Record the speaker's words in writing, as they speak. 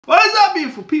What is up,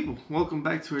 beautiful people? Welcome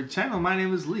back to our channel. My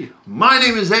name is Leo. My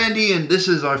name is Andy, and this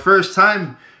is our first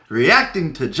time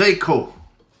reacting to J. Cole.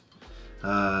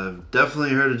 Definitely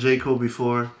heard of J. Cole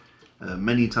before,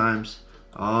 many times.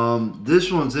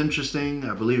 This one's interesting.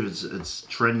 I believe it's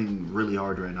trending really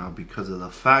hard right now because of the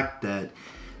fact that,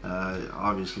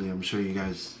 obviously, I'm sure you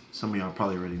guys, some of y'all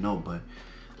probably already know, but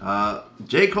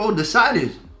J. Cole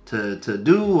decided to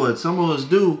do what some of us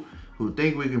do who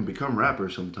think we can become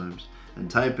rappers sometimes. And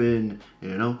type in,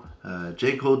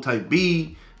 J. Cole type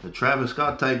beat, a Travis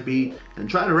Scott type beat, and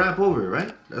try to rap over it,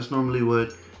 right? That's normally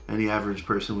what any average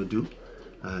person would do.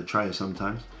 Try it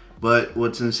sometimes. But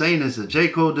what's insane is that J.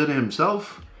 Cole did it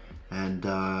himself and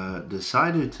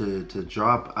decided to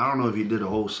drop, I don't know if he did a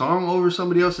whole song over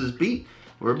somebody else's beat.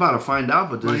 We're about to find out,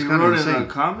 but this is kind of insane. In the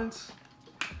comments?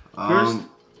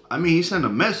 I mean, he sent a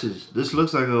message. This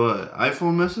looks like an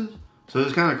iPhone message, so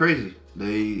it's kind of crazy.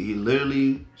 He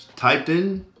literally typed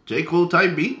in J. Cole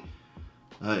type beat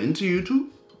into YouTube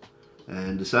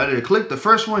and decided to click the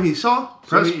first one he saw,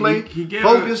 press play,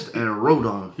 focused, and wrote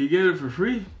on it. He gave it for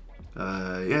free?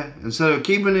 Yeah. Instead of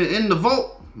keeping it in the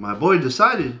vault, my boy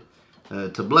decided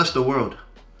to bless the world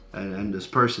and this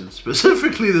person,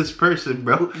 specifically this person,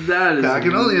 bro. That is, I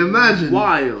can only imagine.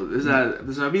 Wild.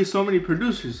 There's gonna be so many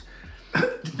producers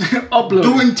uploading,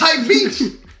 doing type beats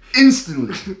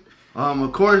instantly.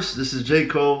 Of course, this is J.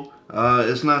 Cole.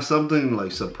 It's not something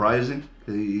like surprising.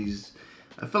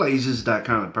 I feel like he's just that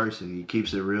kind of person. He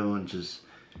keeps it real and just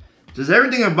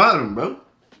everything about him, bro.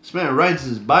 This man rides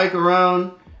his bike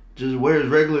around, just wears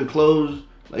regular clothes.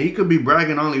 Like, he could be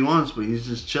bragging all he wants, but he's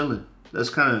just chilling. That's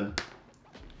kind of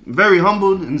very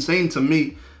humble, insane to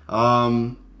me.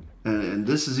 And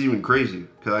this is even crazy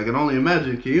because I can only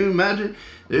imagine. Can you imagine?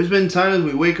 There's been times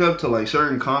we wake up to like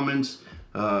certain comments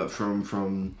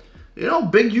from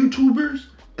big YouTubers,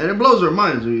 and it blows our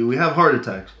minds. We have heart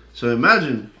attacks. So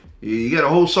imagine you get a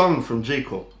whole song from J.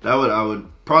 Cole. I would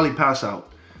probably pass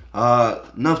out.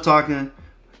 Enough talking.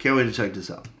 Can't wait to check this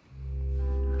out.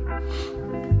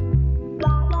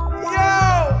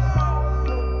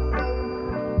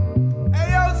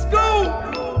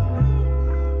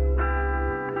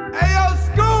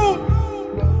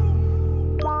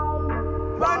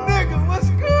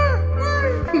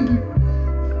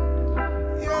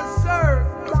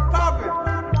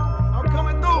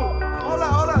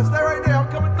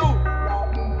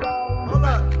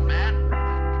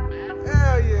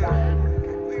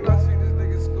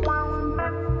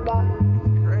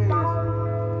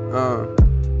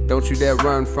 Don't you dare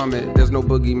run from it, there's no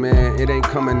boogeyman. It ain't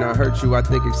coming to hurt you. I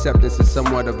think acceptance is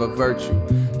somewhat of a virtue.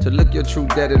 To look your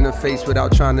truth dead in the face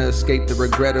without trying to escape the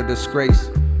regret or disgrace.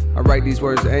 I write these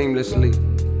words aimlessly,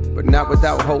 but not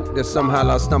without hope that somehow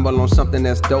I'll stumble on something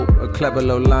that's dope. A clever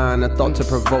little line, a thought to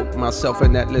provoke myself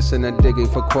in that listener digging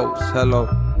for quotes. Hello.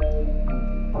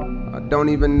 I don't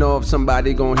even know if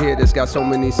somebody gon' hear this. Got so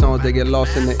many songs they get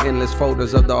lost in the endless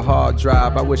folders of the hard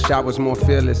drive. I wish I was more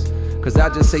fearless, cause I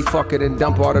just say fuck it and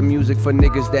dump all the music for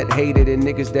niggas that hate it and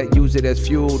niggas that use it as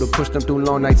fuel to push them through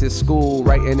long nights at school,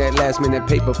 writing that last minute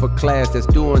paper for class that's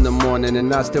due in the morning.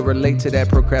 And I still relate to that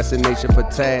procrastination for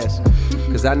tasks,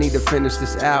 cause I need to finish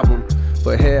this album.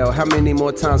 But hell, how many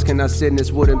more times can I sit in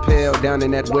this wooden pail down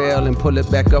in that well and pull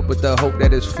it back up with the hope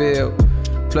that it's filled?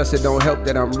 Plus it don't help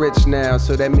that I'm rich now,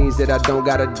 so that means that I don't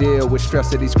gotta deal with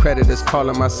stress of these creditors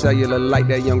calling my cellular like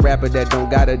that young rapper that don't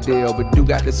got a deal, but do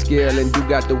got the skill and do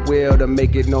got the will to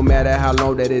make it no matter how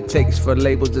long that it takes for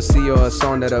labels to see or a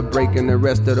song that'll break and the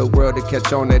rest of the world to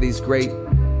catch on that he's great.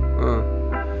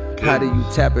 How do you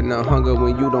tap in the hunger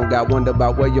when you don't got wonder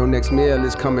about where your next meal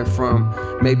is coming from?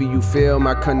 Maybe you feel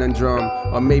my conundrum,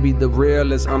 or maybe the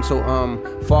real is I'm so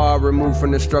far removed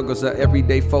from the struggles of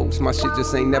everyday folks. My shit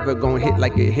just ain't never gonna hit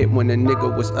like it hit when a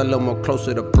nigga was a little more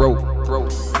closer to broke.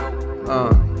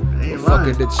 Fuck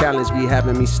it, the challenge be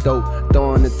having me stoked.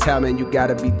 Throwing the talent, you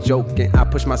gotta be joking. I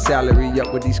push my salary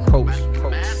up with these quotes.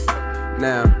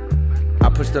 Now I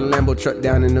push the Lambo truck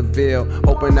down in the Ville,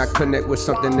 hoping I connect with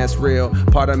something that's real.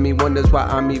 Part of me wonders why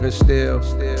I'm even still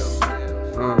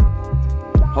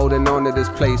holding on to this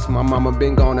place. My mama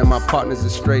been gone and my partners are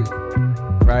straight.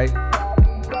 Right?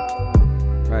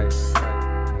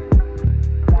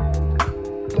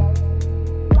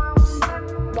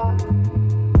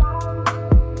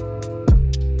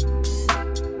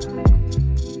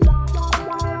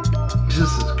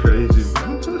 This is crazy.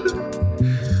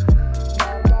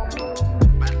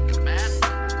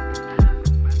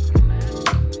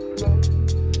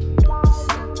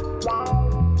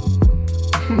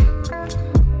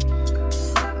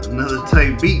 Another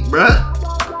tight beat, bruh.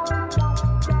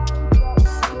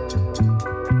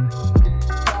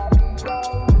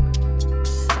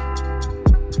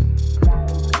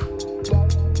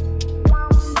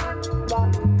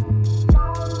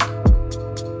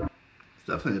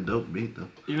 definitely a dope beat though.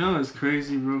 You know what's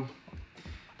crazy, bro?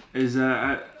 Is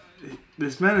that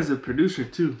this man is a producer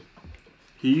too.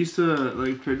 He used to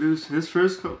like produce his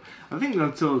first I think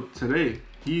until today.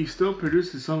 He still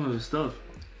produces some of his stuff.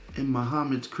 In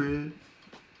Muhammad's crib.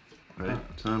 Right?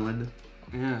 Something like that.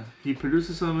 Yeah. He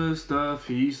produces some of his stuff.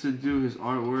 He used to do his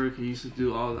artwork. He used to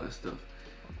do all that stuff.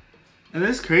 And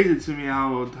it's crazy to me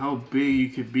how big you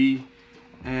could be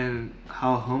and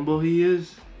how humble he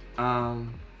is.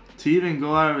 To even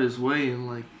go out of his way and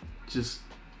like just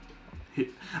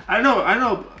I know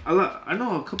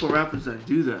a couple rappers that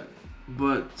do that.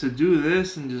 But to do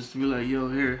this and just be like, yo,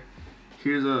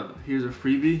 here's a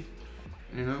freebie,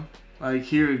 you know, like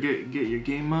here, get your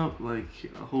game up, like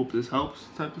I hope this helps,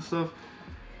 type of stuff.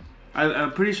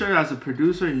 I'm pretty sure as a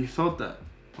producer he felt that,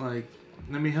 like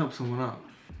let me help someone out,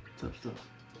 type of stuff.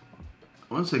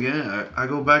 Once again, I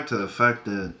go back to the fact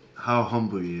that how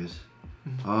humble he is.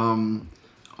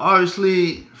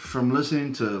 Obviously, from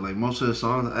listening to like most of the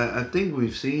songs, I think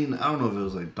we've seen, I don't know if it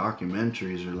was like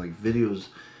documentaries or like videos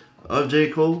of J.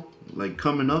 Cole like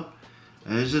coming up,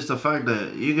 and it's just the fact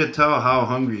that you could tell how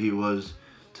hungry he was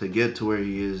to get to where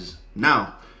he is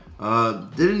now.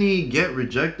 Didn't he get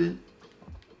rejected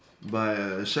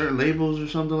by certain labels or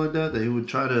something like that he would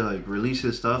try to like release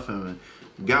his stuff and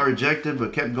got rejected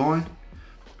but kept going?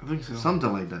 I think so.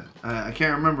 Something like that. I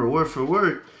can't remember word for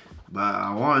word, but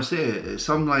I want to say it.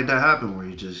 Something like that happened where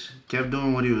he just kept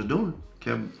doing what he was doing,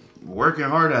 kept working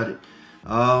hard at it.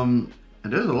 And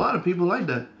there's a lot of people like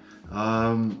that.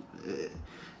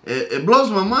 It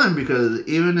blows my mind because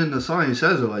even in the song he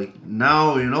says it like,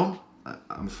 now, you know,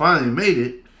 I'm finally made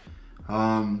it.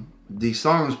 These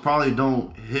songs probably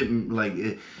don't hit me like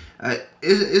it.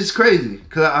 It's crazy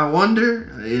because I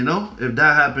wonder, you know, if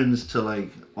that happens to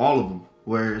like all of them,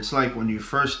 where it's like when you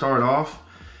first start off,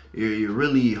 you're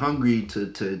really hungry to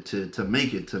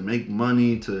make it, to make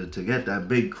money, to get that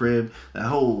big crib, that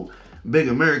whole big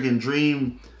American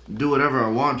dream, do whatever I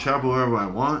want, travel wherever I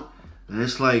want. And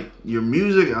it's like your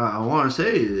music, I want to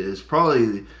say, is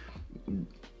probably,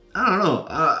 I don't know.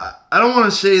 I don't want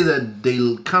to say that they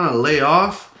kind of lay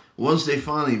off once they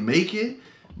finally make it.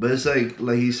 But it's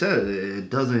like he said, it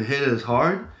doesn't hit as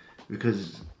hard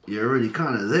because you're already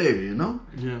kind of there, you know?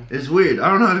 Yeah. It's weird. I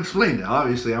don't know how to explain it.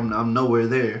 Obviously, I'm nowhere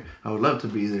there. I would love to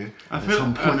be there. I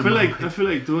feel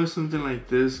like doing something like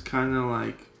this kind of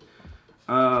like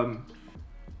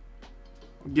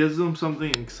gives them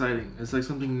something exciting. It's like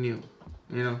something new.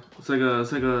 You know, it's like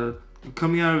a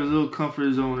coming out of his little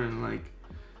comfort zone and like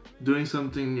doing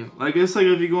something new. Like it's like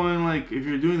if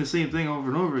you're doing the same thing over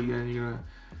and over again, you're gonna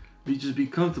just be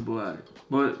comfortable at it.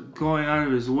 But going out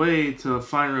of his way to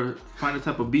find a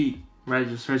type of beat, right?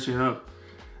 Just searching it up,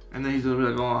 and then he's gonna be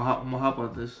like, "Oh, I'm gonna hop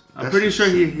on this." I'm pretty sure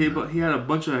he had a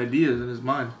bunch of ideas in his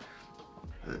mind.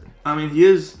 I mean,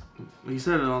 he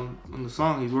said it on the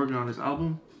song. He's working on his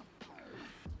album.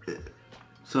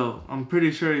 So, I'm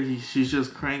pretty sure she's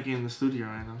just cranking in the studio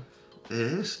right now.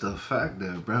 It's the fact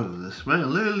that, bro, this man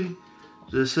literally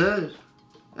just said,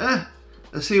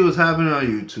 let's see what's happening on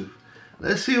YouTube.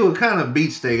 Let's see what kind of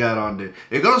beats they got on there.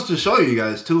 It goes to show you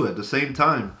guys, too, at the same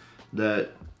time,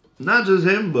 that not just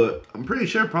him, but I'm pretty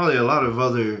sure probably a lot of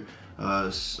other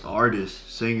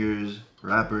artists, singers,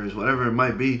 rappers, whatever it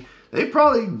might be, they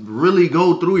probably really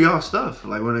go through y'all stuff.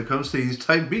 Like, when it comes to these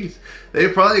type beats, they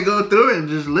probably go through it and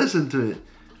just listen to it.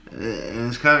 And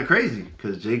it's kind of crazy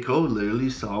because J. Cole literally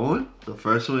saw one, the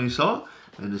first one he saw,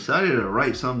 and decided to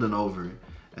write something over it.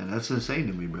 And that's insane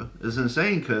to me, bro. It's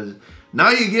insane because now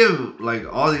you give like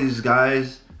all these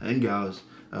guys and gals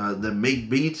that make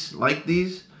beats like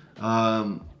these,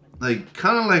 like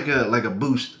kind of like a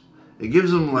boost. It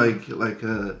gives them like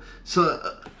a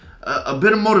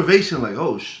bit of motivation. Like,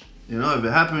 oh, you know, if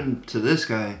it happened to this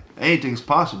guy, anything's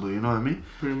possible. You know what I mean?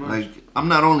 Pretty much. Like, I'm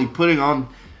not only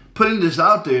putting this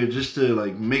out there just to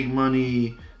like make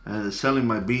money selling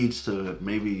my beats to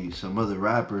maybe some other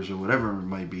rappers or whatever it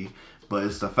might be, but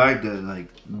it's the fact that like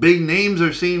big names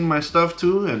are seeing my stuff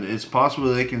too, and it's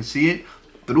possible they can see it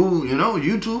through, you know,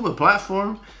 YouTube, a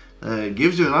platform that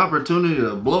gives you an opportunity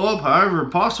to blow up however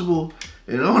possible.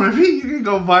 You know what I mean? You can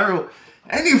go viral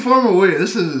any form of way.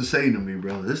 This is insane to me,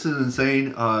 bro. This is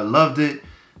insane. Loved it.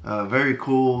 Very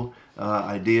cool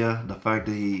idea. The fact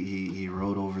that he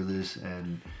wrote over this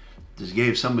and just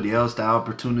gave somebody else the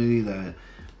opportunity that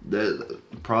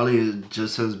probably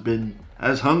just has been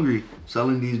as hungry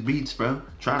selling these beats, bro.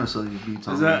 Trying to sell these beats.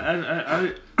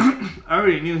 I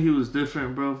already knew he was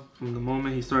different, bro, from the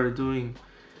moment he started doing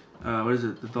what is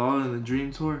it, the Dollar and the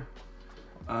Dream tour,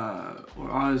 where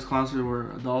all his concerts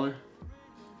were $1.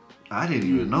 I didn't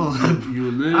even know that. You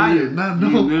literally, I did not know.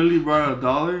 You literally brought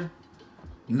 $1.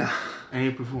 Nah. And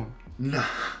he performed. Nah.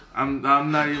 I'm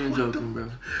not even joking,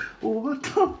 bro. What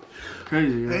the?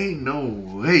 Crazy, bro. Ain't no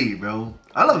way, bro.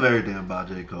 I love everything about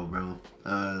J. Cole, bro.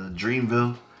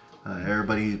 Dreamville,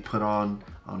 everybody put on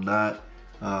that.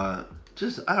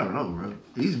 Just, I don't know, bro.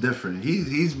 He's different.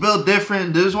 He's built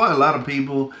different. This is why a lot of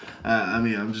people, I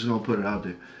mean, I'm just going to put it out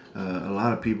there. A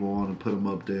lot of people want to put him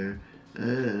up there.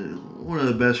 One of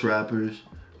the best rappers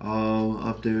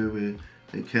up there with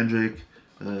Kendrick,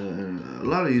 and a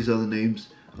lot of these other names.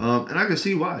 And I can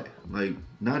see why. Like,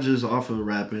 not just off of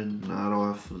rapping, not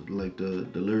off of, like the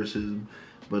lyricism,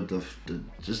 but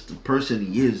just the person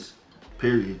he is,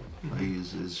 period. Like,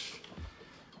 is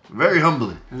very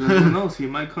humbling. And then who knows, he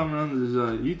might come on this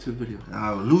YouTube video.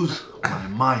 I will lose my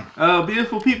mind.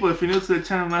 Beautiful people, if you're new to the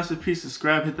channel, masterpiece,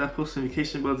 subscribe, hit that post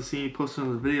notification bell to see me post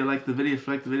on the video. Like the video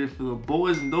for the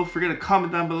boys, and don't forget to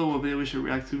comment down below what video we should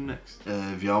react to next.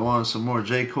 If y'all want some more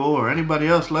J. Cole or anybody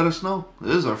else, let us know.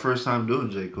 This is our first time doing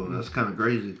J. Cole. That's kind of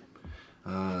crazy.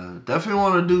 Definitely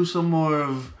want to do some more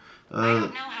of... I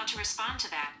don't know how to respond to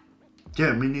that.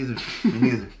 Yeah, me neither. Me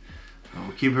neither.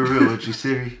 I'll keep it real with you,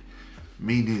 Siri.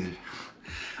 Me neither.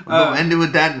 We're going to end it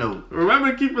with that note.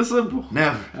 Remember, keep it simple.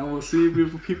 Never. And we'll see you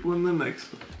beautiful people in the next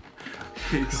one.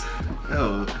 Peace.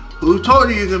 Yo, who told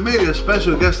you you can make a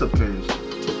special guest appearance?